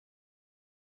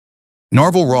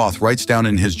Narvel Roth writes down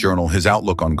in his journal his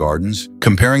outlook on gardens,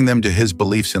 comparing them to his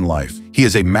beliefs in life. He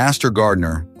is a master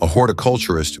gardener, a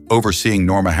horticulturist overseeing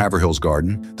Norma Haverhill's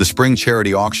garden. The spring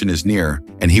charity auction is near,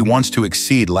 and he wants to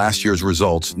exceed last year's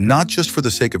results not just for the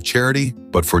sake of charity,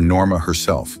 but for Norma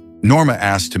herself. Norma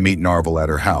asks to meet Narvel at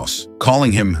her house,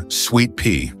 calling him Sweet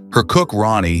Pea. Her cook,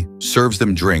 Ronnie, serves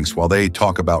them drinks while they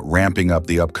talk about ramping up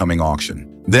the upcoming auction.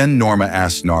 Then Norma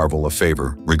asks Narvel a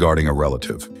favor regarding a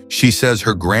relative. She says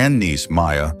her grandniece,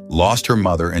 Maya, lost her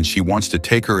mother and she wants to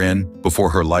take her in before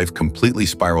her life completely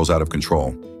spirals out of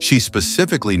control. She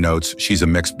specifically notes she's a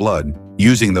mixed blood,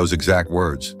 using those exact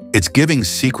words. It's giving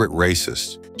secret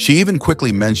racist. She even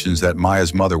quickly mentions that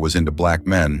Maya's mother was into black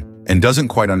men and doesn't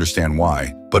quite understand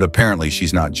why, but apparently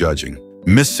she's not judging.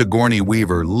 Miss Sigourney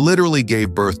Weaver literally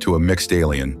gave birth to a mixed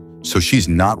alien, so she's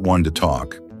not one to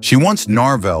talk. She wants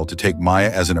Narvel to take Maya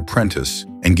as an apprentice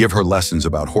and give her lessons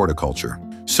about horticulture.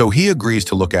 So he agrees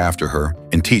to look after her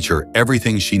and teach her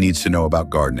everything she needs to know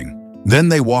about gardening. Then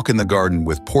they walk in the garden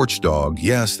with Porch Dog,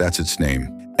 yes, that's its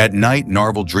name. At night,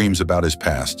 Narvel dreams about his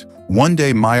past. One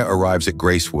day, Maya arrives at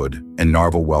Gracewood and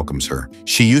Narvel welcomes her.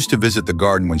 She used to visit the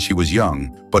garden when she was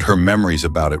young, but her memories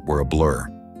about it were a blur.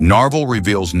 Narvel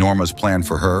reveals Norma's plan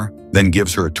for her, then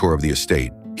gives her a tour of the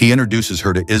estate. He introduces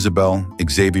her to Isabel,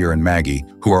 Xavier, and Maggie,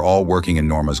 who are all working in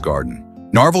Norma's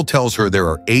garden. Narvel tells her there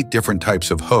are 8 different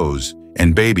types of hose,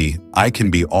 and baby, I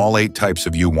can be all 8 types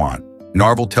of you want.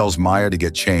 Narvel tells Maya to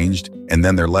get changed, and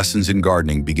then their lessons in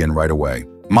gardening begin right away.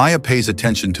 Maya pays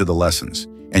attention to the lessons,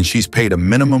 and she's paid a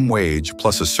minimum wage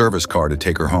plus a service car to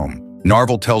take her home.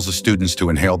 Narvel tells the students to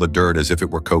inhale the dirt as if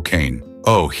it were cocaine.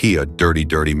 Oh, he a dirty,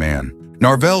 dirty man.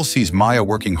 Narvel sees Maya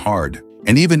working hard,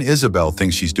 and even Isabel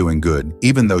thinks she's doing good,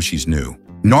 even though she's new.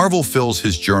 Narvel fills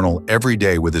his journal every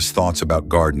day with his thoughts about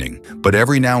gardening, but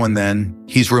every now and then,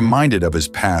 he's reminded of his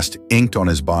past inked on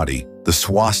his body, the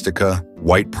swastika,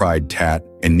 white pride tat,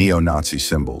 and neo-Nazi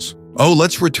symbols. Oh,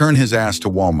 let's return his ass to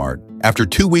Walmart. After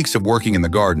 2 weeks of working in the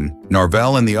garden,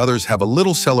 Narvel and the others have a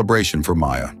little celebration for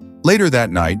Maya. Later that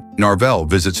night, Narvel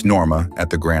visits Norma at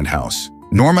the grand house.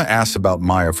 Norma asks about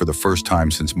Maya for the first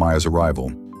time since Maya's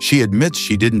arrival. She admits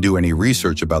she didn't do any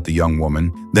research about the young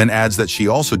woman, then adds that she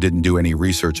also didn't do any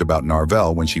research about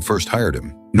Narvel when she first hired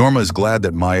him. Norma is glad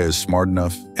that Maya is smart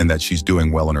enough and that she's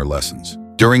doing well in her lessons.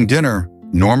 During dinner,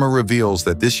 Norma reveals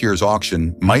that this year's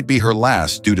auction might be her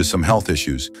last due to some health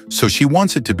issues, so she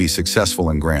wants it to be successful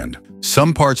and grand.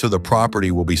 Some parts of the property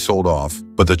will be sold off,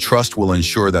 but the trust will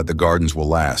ensure that the gardens will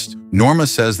last. Norma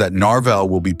says that Narvel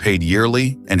will be paid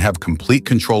yearly and have complete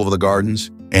control of the gardens,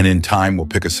 and in time will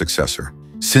pick a successor.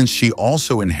 Since she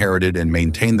also inherited and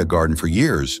maintained the garden for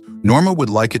years, Norma would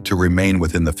like it to remain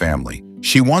within the family.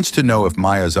 She wants to know if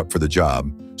Maya's up for the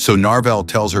job, so Narvel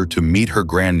tells her to meet her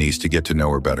grandniece to get to know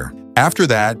her better. After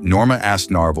that, Norma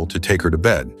asks Narvel to take her to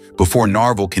bed. Before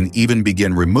Narvel can even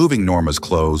begin removing Norma's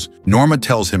clothes, Norma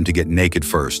tells him to get naked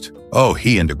first. Oh,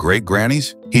 he into great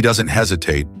grannies? He doesn't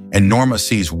hesitate, and Norma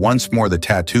sees once more the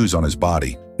tattoos on his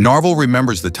body. Narvel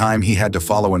remembers the time he had to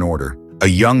follow an order. A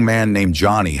young man named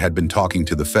Johnny had been talking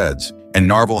to the feds, and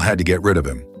Narvel had to get rid of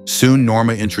him. Soon,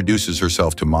 Norma introduces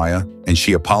herself to Maya, and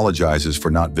she apologizes for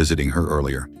not visiting her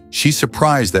earlier. She's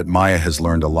surprised that Maya has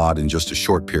learned a lot in just a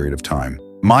short period of time.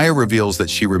 Maya reveals that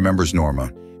she remembers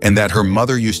Norma, and that her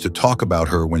mother used to talk about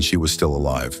her when she was still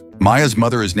alive. Maya's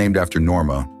mother is named after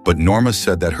Norma, but Norma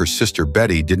said that her sister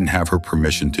Betty didn't have her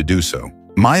permission to do so.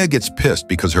 Maya gets pissed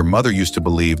because her mother used to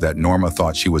believe that Norma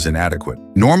thought she was inadequate.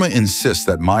 Norma insists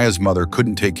that Maya's mother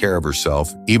couldn't take care of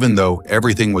herself, even though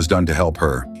everything was done to help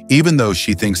her. Even though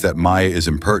she thinks that Maya is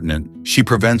impertinent, she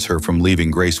prevents her from leaving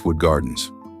Gracewood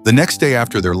Gardens. The next day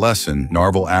after their lesson,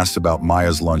 Narvel asks about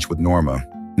Maya's lunch with Norma.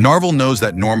 Narvel knows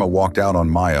that Norma walked out on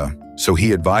Maya, so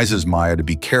he advises Maya to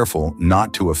be careful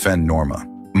not to offend Norma.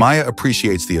 Maya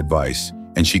appreciates the advice,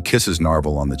 and she kisses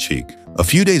Narvel on the cheek. A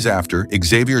few days after,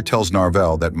 Xavier tells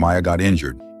Narvel that Maya got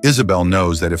injured. Isabel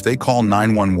knows that if they call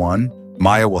 911,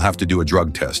 Maya will have to do a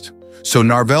drug test. So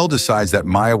Narvel decides that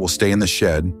Maya will stay in the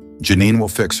shed, Janine will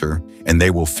fix her, and they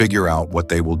will figure out what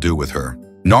they will do with her.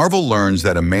 Narvel learns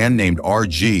that a man named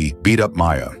RG beat up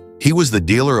Maya. He was the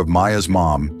dealer of Maya's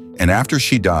mom, and after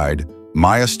she died,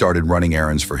 Maya started running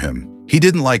errands for him. He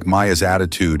didn't like Maya's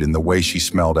attitude and the way she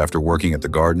smelled after working at the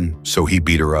garden, so he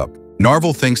beat her up.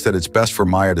 Narvel thinks that it's best for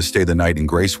Maya to stay the night in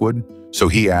Gracewood, so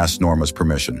he asks Norma's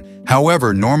permission.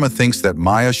 However, Norma thinks that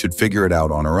Maya should figure it out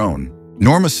on her own.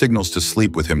 Norma signals to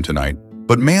sleep with him tonight,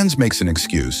 but Mans makes an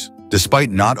excuse.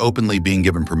 Despite not openly being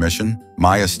given permission,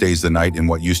 Maya stays the night in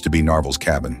what used to be Narvel's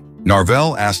cabin.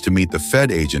 Narvel asks to meet the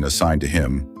Fed agent assigned to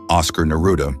him, Oscar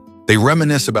Neruda. They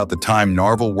reminisce about the time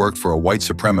Narvel worked for a white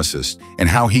supremacist and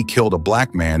how he killed a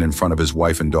black man in front of his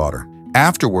wife and daughter.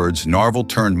 Afterwards, Narvel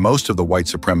turned most of the white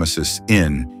supremacists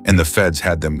in, and the feds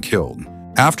had them killed.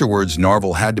 Afterwards,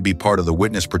 Narvel had to be part of the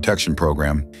witness protection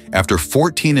program. After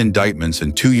 14 indictments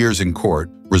and 2 years in court,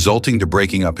 resulting to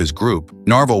breaking up his group,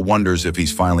 Narvel wonders if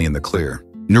he's finally in the clear.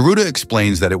 Neruda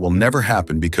explains that it will never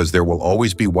happen because there will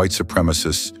always be white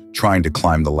supremacists trying to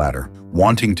climb the ladder,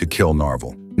 wanting to kill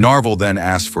Narvel. Narvel then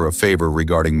asks for a favor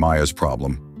regarding Maya's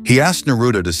problem. He asks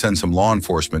Neruda to send some law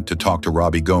enforcement to talk to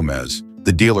Robbie Gomez,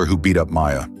 the dealer who beat up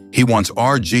Maya. He wants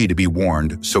RG to be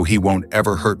warned so he won't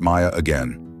ever hurt Maya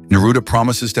again. Neruda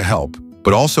promises to help,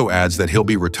 but also adds that he'll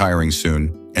be retiring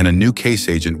soon and a new case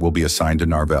agent will be assigned to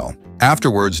Narvel.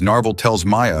 Afterwards, Narvel tells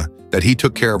Maya that he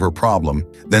took care of her problem,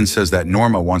 then says that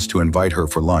Norma wants to invite her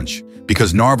for lunch.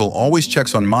 Because Narvel always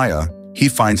checks on Maya, he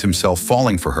finds himself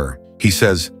falling for her. He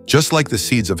says, just like the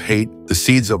seeds of hate, the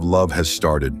seeds of love has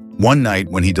started. One night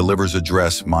when he delivers a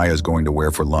dress Maya's going to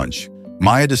wear for lunch,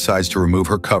 Maya decides to remove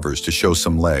her covers to show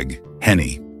some leg,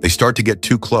 henny. They start to get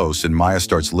too close and Maya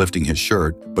starts lifting his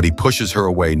shirt, but he pushes her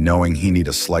away knowing he need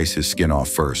to slice his skin off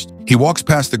first. He walks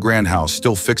past the grand house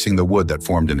still fixing the wood that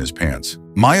formed in his pants.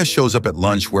 Maya shows up at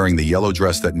lunch wearing the yellow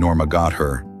dress that Norma got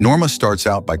her. Norma starts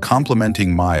out by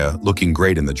complimenting Maya looking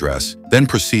great in the dress, then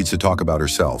proceeds to talk about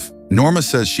herself. Norma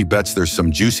says she bets there's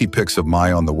some juicy pics of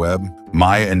Maya on the web.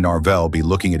 Maya and Narvel be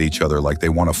looking at each other like they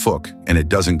want to fuck, and it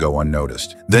doesn't go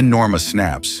unnoticed. Then Norma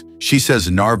snaps. She says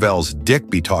Narvel's dick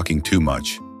be talking too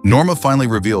much. Norma finally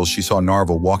reveals she saw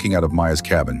Narvel walking out of Maya's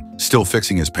cabin, still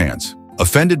fixing his pants.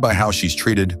 Offended by how she's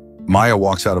treated, Maya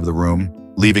walks out of the room,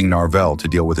 leaving Narvel to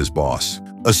deal with his boss.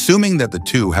 Assuming that the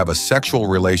two have a sexual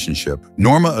relationship,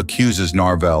 Norma accuses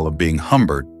Narvel of being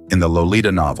Humbert in the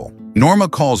Lolita novel. Norma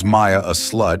calls Maya a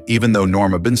slut even though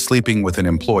Norma been sleeping with an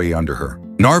employee under her.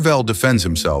 Narvel defends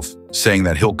himself, saying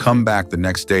that he'll come back the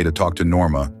next day to talk to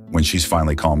Norma when she's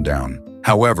finally calmed down.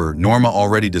 However, Norma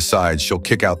already decides she'll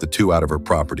kick out the two out of her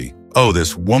property. Oh,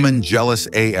 this woman jealous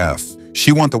AF.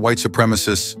 She wants the white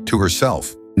supremacists to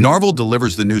herself. Narvel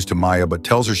delivers the news to Maya but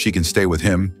tells her she can stay with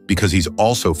him because he's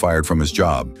also fired from his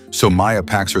job. So Maya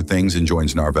packs her things and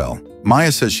joins Narvel.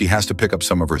 Maya says she has to pick up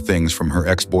some of her things from her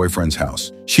ex-boyfriend's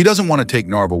house. She doesn't want to take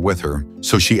Narvel with her,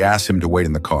 so she asks him to wait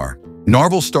in the car.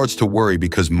 Narvel starts to worry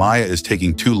because Maya is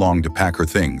taking too long to pack her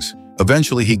things.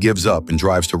 Eventually, he gives up and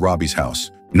drives to Robbie's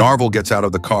house. Narvel gets out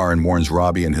of the car and warns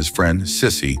Robbie and his friend,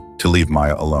 Sissy, to leave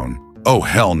Maya alone. Oh,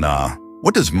 hell nah.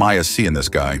 What does Maya see in this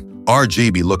guy?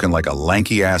 RG be looking like a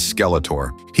lanky-ass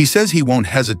Skeletor. He says he won't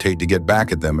hesitate to get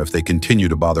back at them if they continue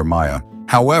to bother Maya.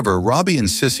 However, Robbie and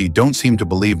Sissy don't seem to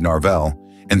believe Narvel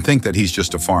and think that he's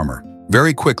just a farmer.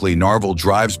 Very quickly, Narvel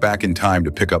drives back in time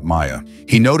to pick up Maya.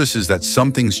 He notices that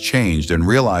something's changed and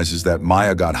realizes that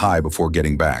Maya got high before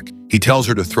getting back. He tells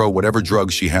her to throw whatever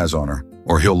drugs she has on her,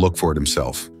 or he'll look for it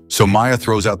himself. So Maya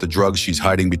throws out the drugs she's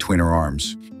hiding between her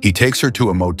arms. He takes her to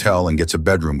a motel and gets a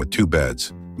bedroom with 2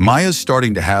 beds. Maya's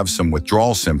starting to have some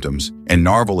withdrawal symptoms, and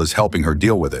Narvel is helping her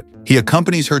deal with it. He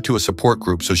accompanies her to a support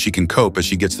group so she can cope as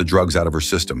she gets the drugs out of her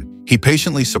system. He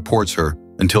patiently supports her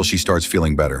until she starts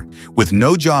feeling better. With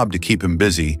no job to keep him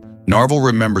busy, Narvel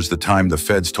remembers the time the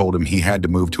feds told him he had to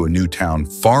move to a new town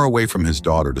far away from his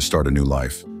daughter to start a new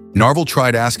life. Narvel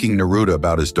tried asking Neruda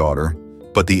about his daughter,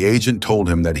 but the agent told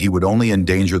him that he would only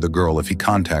endanger the girl if he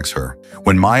contacts her.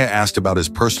 When Maya asked about his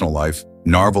personal life,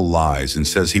 Narvel lies and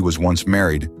says he was once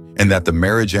married and that the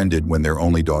marriage ended when their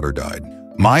only daughter died.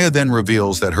 Maya then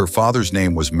reveals that her father's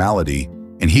name was Malady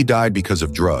and he died because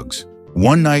of drugs.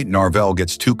 One night, Narvel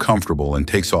gets too comfortable and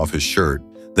takes off his shirt.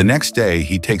 The next day,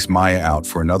 he takes Maya out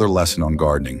for another lesson on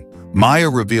gardening. Maya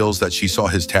reveals that she saw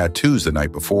his tattoos the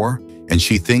night before and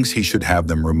she thinks he should have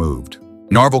them removed.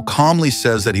 Narvel calmly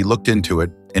says that he looked into it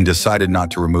and decided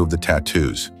not to remove the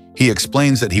tattoos. He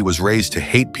explains that he was raised to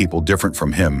hate people different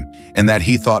from him and that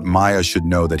he thought Maya should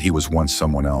know that he was once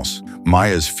someone else.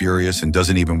 Maya is furious and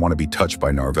doesn't even want to be touched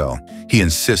by Narvel. He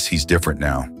insists he's different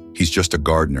now. He's just a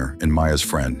gardener and Maya's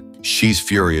friend. She's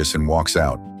furious and walks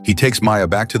out. He takes Maya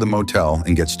back to the motel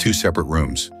and gets 2 separate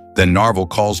rooms. Then Narvel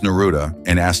calls Neruda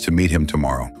and asks to meet him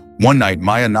tomorrow. One night,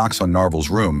 Maya knocks on Narvel's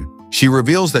room. She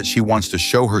reveals that she wants to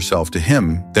show herself to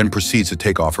him, then proceeds to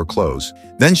take off her clothes.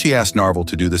 Then she asks Narvel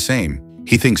to do the same.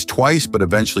 He thinks twice, but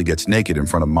eventually gets naked in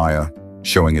front of Maya,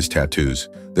 showing his tattoos.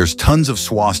 There's tons of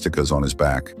swastikas on his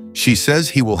back. She says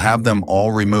he will have them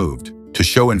all removed. To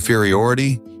show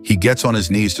inferiority, he gets on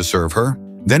his knees to serve her.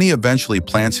 Then he eventually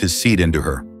plants his seed into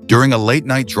her. During a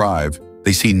late-night drive,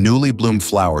 they see newly bloomed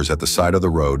flowers at the side of the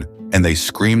road, and they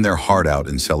scream their heart out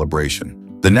in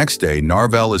celebration. The next day,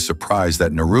 Narvel is surprised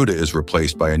that Neruda is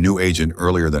replaced by a new agent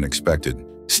earlier than expected.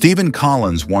 Stephen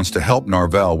Collins wants to help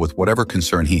Narvel with whatever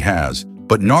concern he has,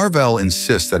 but Narvel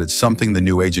insists that it's something the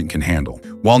new agent can handle.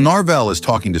 While Narvel is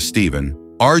talking to Stephen,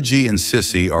 RG and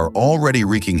Sissy are already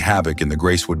wreaking havoc in the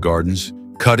Gracewood Gardens,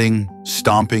 cutting,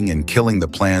 stomping, and killing the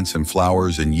plants and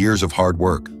flowers in years of hard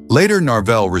work. Later,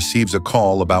 Narvel receives a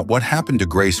call about what happened to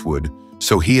Gracewood,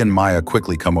 so he and Maya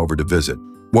quickly come over to visit.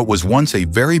 What was once a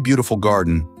very beautiful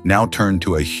garden now turned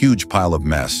to a huge pile of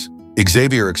mess.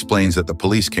 Xavier explains that the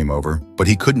police came over, but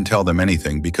he couldn't tell them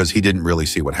anything because he didn't really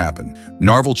see what happened.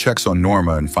 Narvel checks on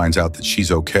Norma and finds out that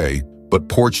she's okay, but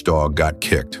Porch Dog got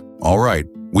kicked. All right,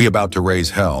 we about to raise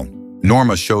hell.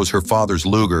 Norma shows her father's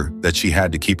Luger that she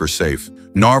had to keep her safe.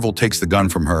 Narvel takes the gun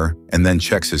from her and then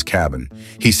checks his cabin.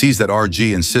 He sees that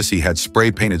RG and Sissy had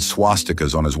spray-painted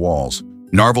swastikas on his walls.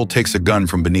 Narvel takes a gun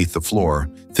from beneath the floor,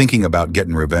 thinking about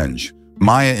getting revenge.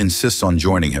 Maya insists on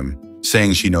joining him,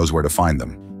 saying she knows where to find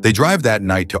them. They drive that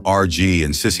night to RG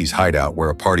and Sissy's hideout where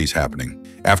a party's happening.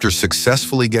 After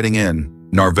successfully getting in,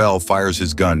 Narvel fires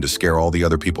his gun to scare all the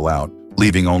other people out,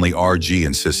 leaving only RG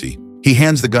and Sissy. He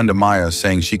hands the gun to Maya,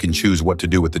 saying she can choose what to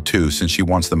do with the two since she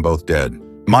wants them both dead.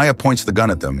 Maya points the gun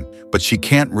at them, but she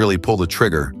can't really pull the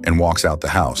trigger and walks out the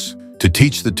house. To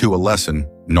teach the two a lesson,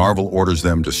 Narvel orders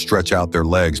them to stretch out their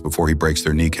legs before he breaks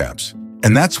their kneecaps.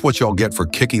 And that's what y'all get for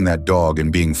kicking that dog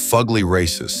and being fugly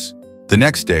racists. The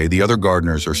next day, the other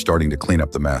gardeners are starting to clean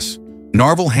up the mess.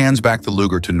 Narvel hands back the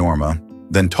Luger to Norma,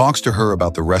 then talks to her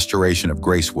about the restoration of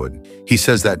Gracewood. He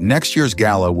says that next year's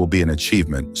gala will be an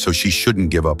achievement, so she shouldn't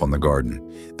give up on the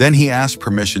garden. Then he asks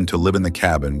permission to live in the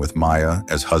cabin with Maya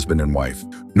as husband and wife.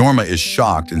 Norma is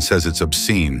shocked and says it's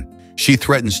obscene. She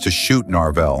threatens to shoot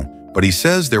Narvel, but he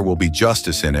says there will be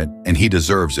justice in it and he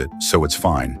deserves it, so it's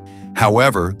fine.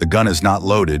 However, the gun is not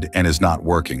loaded and is not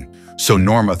working, so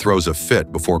Norma throws a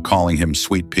fit before calling him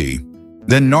Sweet Pea.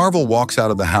 Then Narvel walks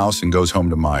out of the house and goes home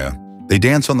to Maya. They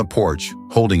dance on the porch,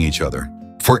 holding each other.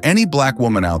 For any black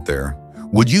woman out there,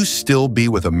 would you still be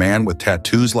with a man with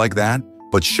tattoos like that,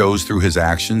 but shows through his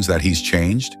actions that he's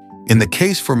changed? In the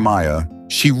case for Maya,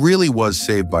 she really was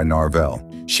saved by Narvel.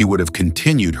 She would have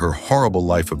continued her horrible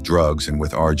life of drugs and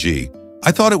with RG.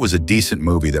 I thought it was a decent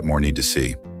movie that more need to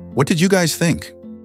see. What did you guys think?